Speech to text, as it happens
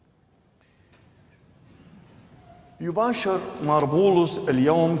يباشر مار بولس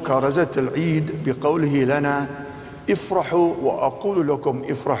اليوم كرزة العيد بقوله لنا: افرحوا وأقول لكم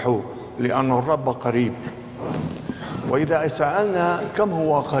افرحوا لأن الرب قريب. وإذا سألنا كم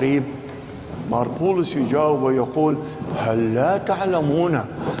هو قريب، مار بولس يجاوب ويقول: هل لا تعلمون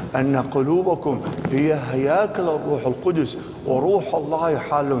أن قلوبكم هي هياكل الروح القدس وروح الله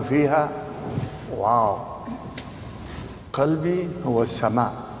حال فيها؟ واو! قلبي هو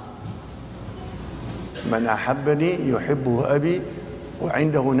السماء، من أحبني يحبه أبي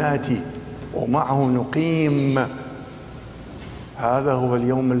وعنده ناتي ومعه نقيم. هذا هو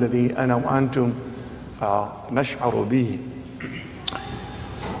اليوم الذي أنا وأنتم نشعر به.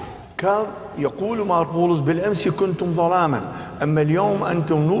 كان يقول مار بولس: بالأمس كنتم ظلاما أما اليوم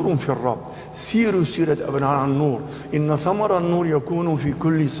أنتم نور في الرب، سيروا سيرة أبناء النور، إن ثمر النور يكون في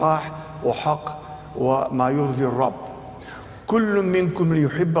كل صاح وحق وما يرضي الرب. كل منكم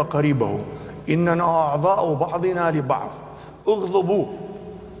ليحب قريبه، إننا أعضاء بعضنا لبعض. اغضبوا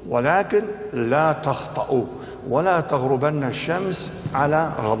ولكن لا تخطئوا، ولا تغربن الشمس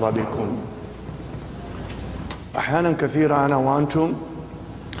على غضبكم. أحيانا كثيرة أنا وأنتم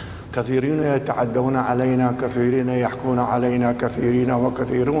كثيرين يتعدون علينا، كثيرين يحكون علينا، كثيرين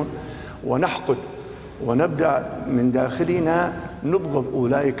وكثيرون، ونحقد ونبدأ من داخلنا نبغض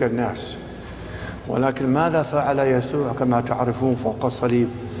أولئك الناس. ولكن ماذا فعل يسوع كما تعرفون فوق الصليب؟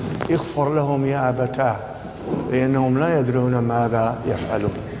 اغفر لهم يا أبتاه لأنهم لا يدرون ماذا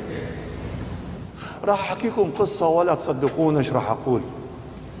يفعلون. راح أحكيكم قصة ولا تصدقون ايش راح أقول.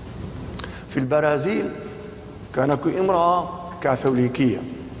 في البرازيل كان امرأة كاثوليكية،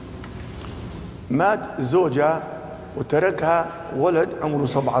 مات زوجها وتركها ولد عمره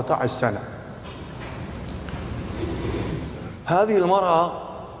 17 سنة. هذه المرأة،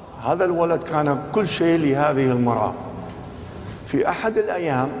 هذا الولد كان كل شيء لهذه المرأة. في أحد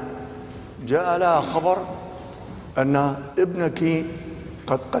الأيام جاء لها خبر أن ابنك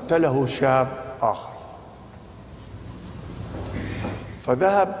قد قتله شاب آخر.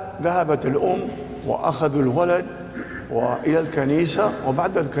 ذهبت الأم وأخذوا الولد وإلى الكنيسة،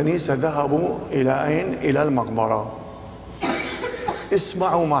 وبعد الكنيسة ذهبوا إلى أين؟ إلى المقبرة.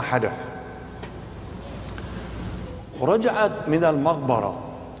 اسمعوا ما حدث. رجعت من المقبرة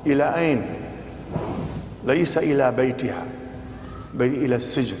إلى أين؟ ليس إلى بيتها بل إلى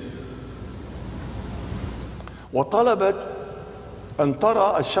السجن، وطلبت أن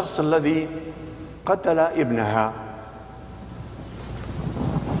ترى الشخص الذي قتل ابنها.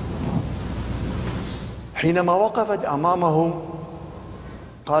 حينما وقفت أمامه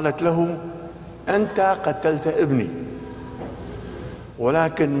قالت له: أنت قتلت ابني،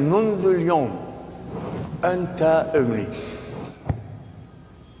 ولكن منذ اليوم أنت ابني،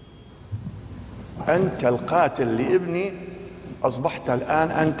 أنت القاتل لابني، أصبحت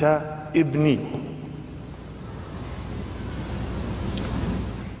الآن أنت ابني.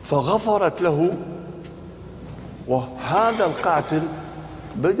 فغفرت له، وهذا القاتل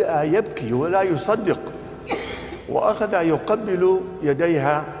بدأ يبكي ولا يصدق، وأخذ يقبل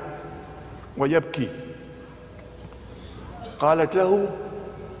يديها ويبكي. قالت له: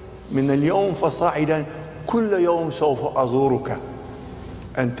 من اليوم فصاعدا كل يوم سوف أزورك،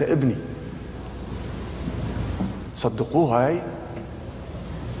 أنت ابني. تصدقوها هاي؟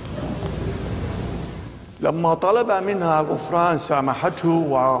 لما طلب منها الغفران سامحته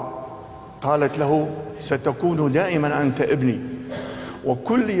وقالت له: ستكون دائما أنت ابني،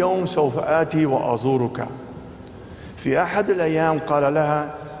 وكل يوم سوف آتي وأزورك. في أحد الأيام قال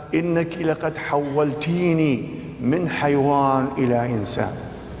لها: إنك لقد حولتيني من حيوان إلى إنسان.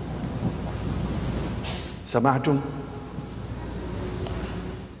 سمعتم؟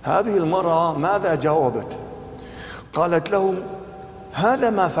 هذه المرأة ماذا جاوبت؟ قالت له: هذا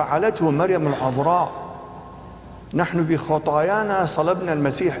ما فعلته مريم العذراء، نحن بخطايانا صلبنا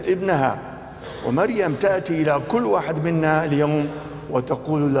المسيح ابنها، ومريم تأتي إلى كل واحد منا اليوم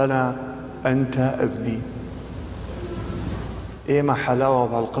وتقول لنا: أنت ابني. إيما حلاوة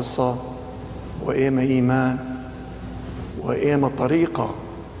بهالقصة، وإيما إيمان، وإيما طريقة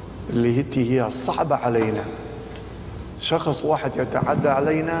اللي هي صعبة علينا. شخص واحد يتعدى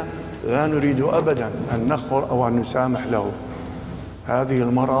علينا لا نريد أبدا أن نغفر أو أن نسامح له. هذه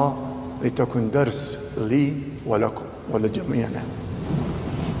المرأة لتكن درس لي ولكم ولجميعنا.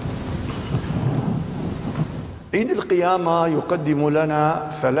 عيد القيامة يقدم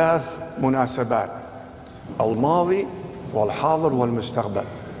لنا 3 مناسبات: الماضي والحاضر والمستقبل.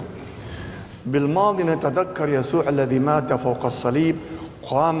 بالماضي نتذكر يسوع الذي مات فوق الصليب،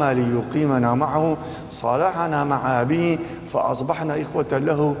 قام ليقيمنا معه، صالحنا مع أبيه، فأصبحنا إخوة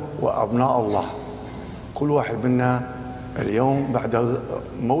له وأبناء الله. كل واحد منا اليوم بعد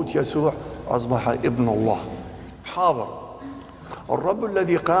موت يسوع أصبح ابن الله. حاضر. الرب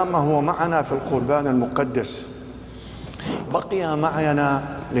الذي قام هو معنا في القربان المقدس، بقي معنا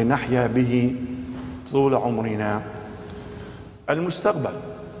لنحيا به طول عمرنا. المستقبل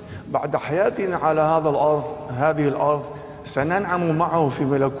بعد حياتنا على هذه الأرض سننعم معه في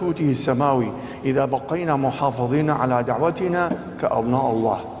ملكوته السماوي إذا بقينا محافظين على دعوتنا كأبناء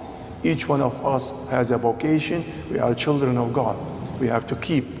الله. Each one of us has a vocation. We are children of God. We have to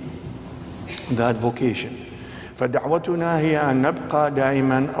keep that vocation. فدعوتنا هي أن نبقى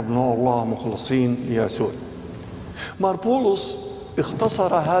دائما أبناء الله مخلصين ليسوع. مار بولس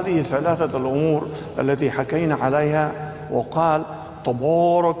اختصر هذه الثلاثة الأمور التي حكينا عليها وقال: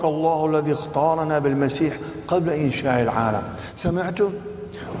 تبارك الله الذي اختارنا بالمسيح قبل إنشاء العالم. سمعتم؟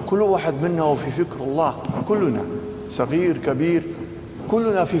 كل واحد منا في فكر الله، كلنا صغير كبير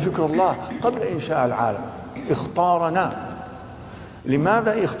كلنا في فكر الله قبل إنشاء العالم. اختارنا.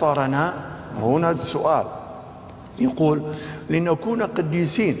 لماذا اختارنا؟ هنا السؤال. يقول: لنكون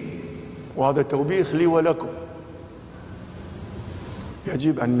قديسين. وهذا توبيخ لي ولكم.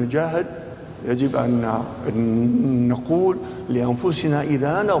 يجب أن نجاهد، يجب أن نقول لأنفسنا: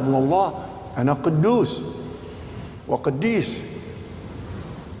 إذا أنا ابن الله أنا قدوس وقديس.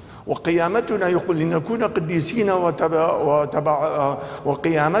 وقيامتنا يقول: لنكون قديسين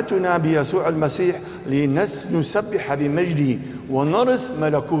وقيامتنا بيسوع المسيح لنسبح بمجده ونرث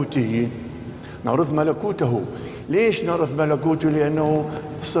ملكوته. نرث ملكوته. ليش نرث ملكوته؟ لأنه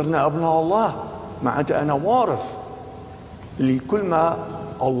صرنا أبناء الله، معناته أنا وارث لكل ما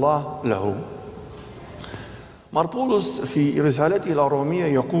الله له. مار بولس في رسالته إلى الرومية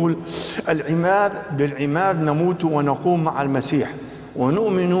يقول: بالعماد نموت ونقوم مع المسيح،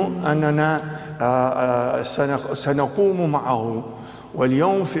 ونؤمن أننا سنقوم معه.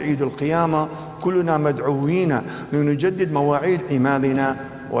 واليوم في عيد القيامة كلنا مدعوين لنجدد مواعيد عمادنا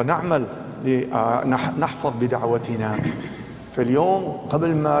ونعمل لنحفظ بدعوتنا. فاليوم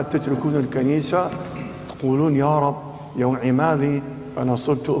قبل ما تتركون الكنيسة تقولون: يا رب، يوم عمادي أنا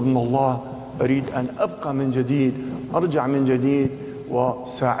صرت ابن الله، أريد أن أبقى من جديد، أرجع من جديد،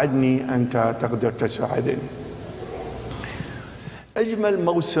 وساعدني، أنت تقدر تساعدني. أجمل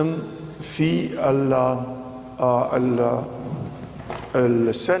موسم في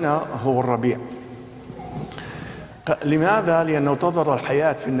السنة هو الربيع. لماذا؟ لأنه تظهر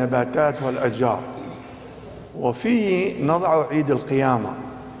الحياة في النباتات والأشجار، وفيه نضع عيد القيامة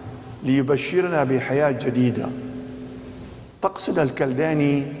ليبشرنا بحياة جديدة. طقسنا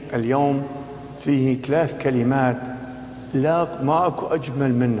الكلداني اليوم فيه 3 كلمات ما أكو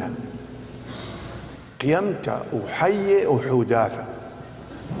أجمل منها: قيمت وحي وحداثة.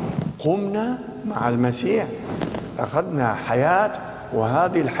 قمنا مع المسيح، أخذنا حياة،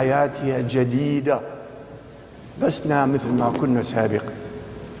 وهذه الحياة هي جديدة، لسنا مثل ما كنا سابقا.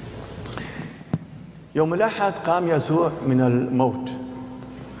 يوم الأحد قام يسوع من الموت،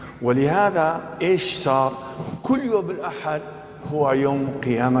 ولهذا إيش صار؟ كل يوم الأحد هو يوم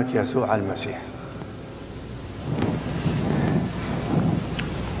قيامة يسوع المسيح.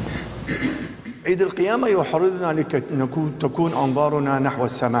 عيد القيامة يحرضنا لكي تكون أنظارنا نحو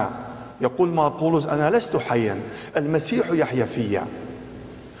السماء. يقول مار بولس: أنا لست حيا، المسيح يحيا فيا.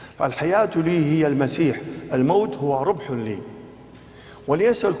 فالحياة لي هي المسيح، الموت هو ربح لي.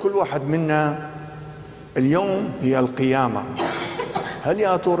 وليسأل كل واحد منا: اليوم هي القيامة. هل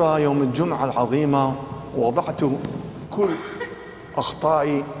يا ترى يوم الجمعة العظيمة وضعت كل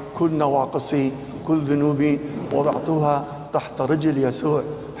أخطائي، كل نواقصي، كل ذنوبي، وضعتها تحت رجل يسوع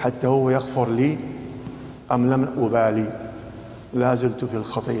حتى هو يغفر لي، أم لم أبالي لا زلت في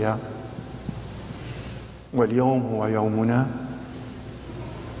الخطيئة؟ واليوم هو يومنا،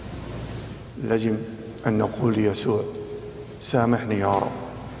 يجب أن نقول ليسوع: سامحني يا رب.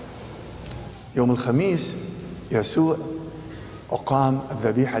 يوم الخميس يسوع أقام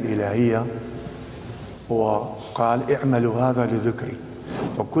الذبيحة الإلهية وقال: اعملوا هذا لذكري.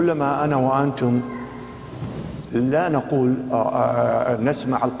 فكلما أنا وأنتم لا نقول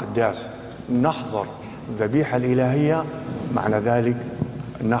نسمع القداس، نحضر الذبيحة الإلهية، معنى ذلك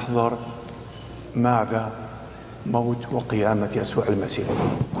نحضر ماذا؟ موت وقيامة يسوع المسيح.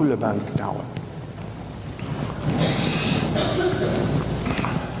 كل ما نتناول.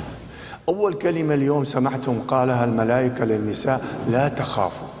 أول كلمة اليوم سمعتم قالها الملائكة للنساء: لا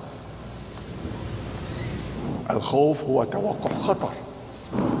تخافوا. الخوف هو توقع خطر.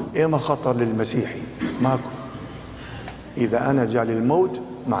 إما خطر للمسيحي ماكو. إذا أنا جالي الموت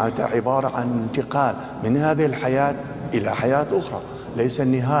معناتها عبارة عن انتقال من هذه الحياة إلى حياة أخرى، ليس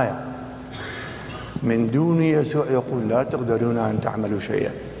النهاية. من دون يسوع يقول: لا تقدرون أن تعملوا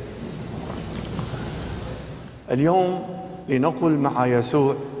شيئا. اليوم لنقل مع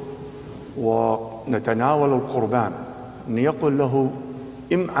يسوع ونتناول القربان، أن يقول له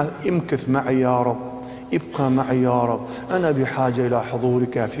امكث معي يا رب، ابقى معي يا رب، أنا بحاجة إلى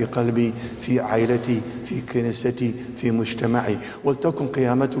حضورك في قلبي، في عائلتي، في كنيستي، في مجتمعي، ولتكن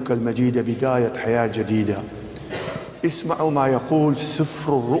قيامتك المجيدة بداية حياة جديدة. اسمعوا ما يقول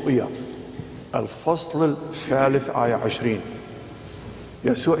سفر الرؤيا الفصل 3 آية 20.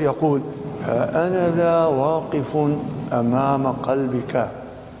 يسوع يقول: ها أنا ذا واقف أمام قلبك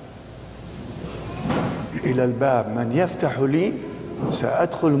إلى الباب، من يفتح لي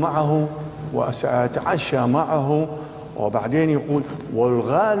سأدخل معه وسأتعشى معه. وبعدين يقول: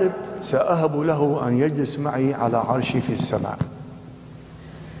 والغالب سأهب له أن يجلس معي على عرشي في السماء.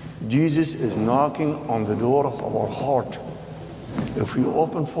 Jesus is knocking on the door of our heart. If we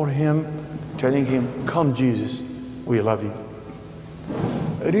open for him, telling him, come Jesus, we love you.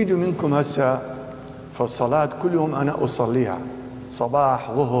 أريد منكم هسه في الصلاة كل يوم أنا أصليها،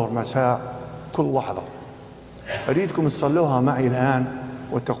 صباح ظهر مساء كل لحظة، أريدكم تصلوها معي الآن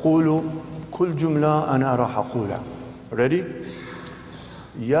وتقولوا كل جملة أنا راح أقولها. Ready؟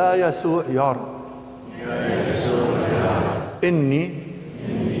 يا يسوع يا رب، يا يسوع يا رب، إني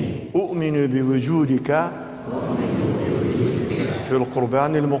أؤمن بوجودك في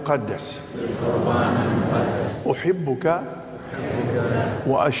القربان المقدس، أحبك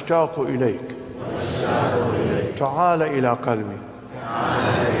وأشتاق إليك، تعال إلى قلبي،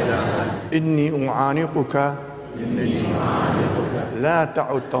 إني أعانقك، لا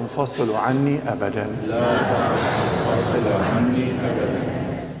تعد تنفصل عني أبدا.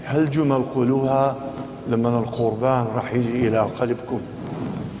 هالجمل قولوها لما القربان راح يجي إلى قلبكم.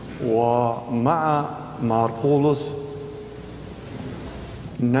 ومع مار بولس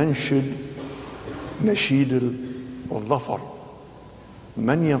ننشد نشيد الظفر: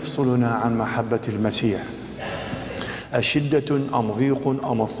 من يفصلنا عن محبة المسيح؟ أشدة أم ضيق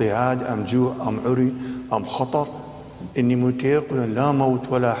أم اضطهاد أم جوع أم عري أم خطر؟ إني متيقن لا موت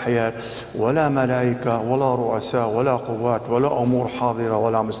ولا حياة ولا ملائكة ولا رؤساء ولا قوات ولا أمور حاضرة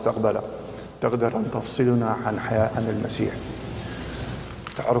ولا مستقبلة تقدر أن تفصلنا عن المسيح.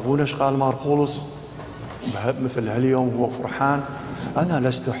 تعرفون ايش قال مار بولس مثل هاليوم؟ هو فرحان: أنا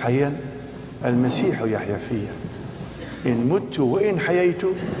لست حيا، المسيح يحيا في، إن مت وإن حييت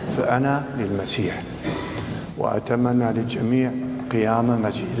فأنا للمسيح. وأتمنى للجميع قيامة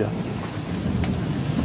مجيدة.